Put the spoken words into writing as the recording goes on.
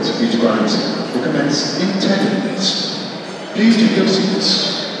Peter Grimes will commence in 10 minutes. Please take your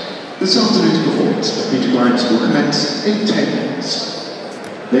seats. This afternoon's performance of Peter Grimes will commence in 10 minutes.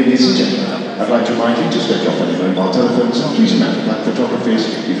 Ladies and gentlemen, I'd like to remind you to switch off any mobile telephones and please remember that photography is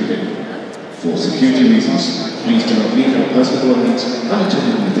strictly forbidden. For security reasons, please do not leave your personal belongings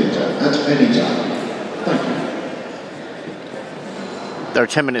unattended in the theatre at any time. Thank you. There are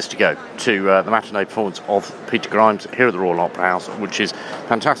 10 minutes to go to the matinee performance of Peter Grimes here at the Royal Opera House, which is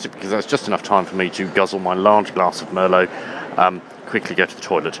fantastic because that's just enough time for me to guzzle my large glass of Merlot, quickly go to the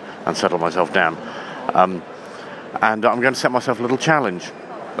toilet and settle myself down. And I'm going to set myself a little challenge.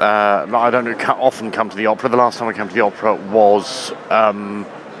 I don't often come to the opera. The last time I came to the opera was...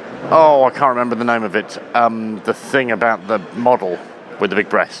 I can't remember the name of it. The thing about the model with the big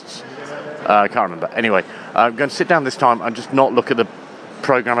breasts. I can't remember. Anyway, I'm going to sit down this time and just not look at the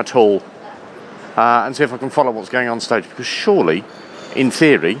programme at all and see if I can follow what's going on stage, because surely, in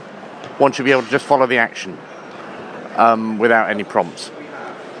theory, one should be able to just follow the action without any prompts.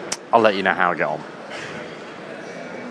 I'll let you know how I get on.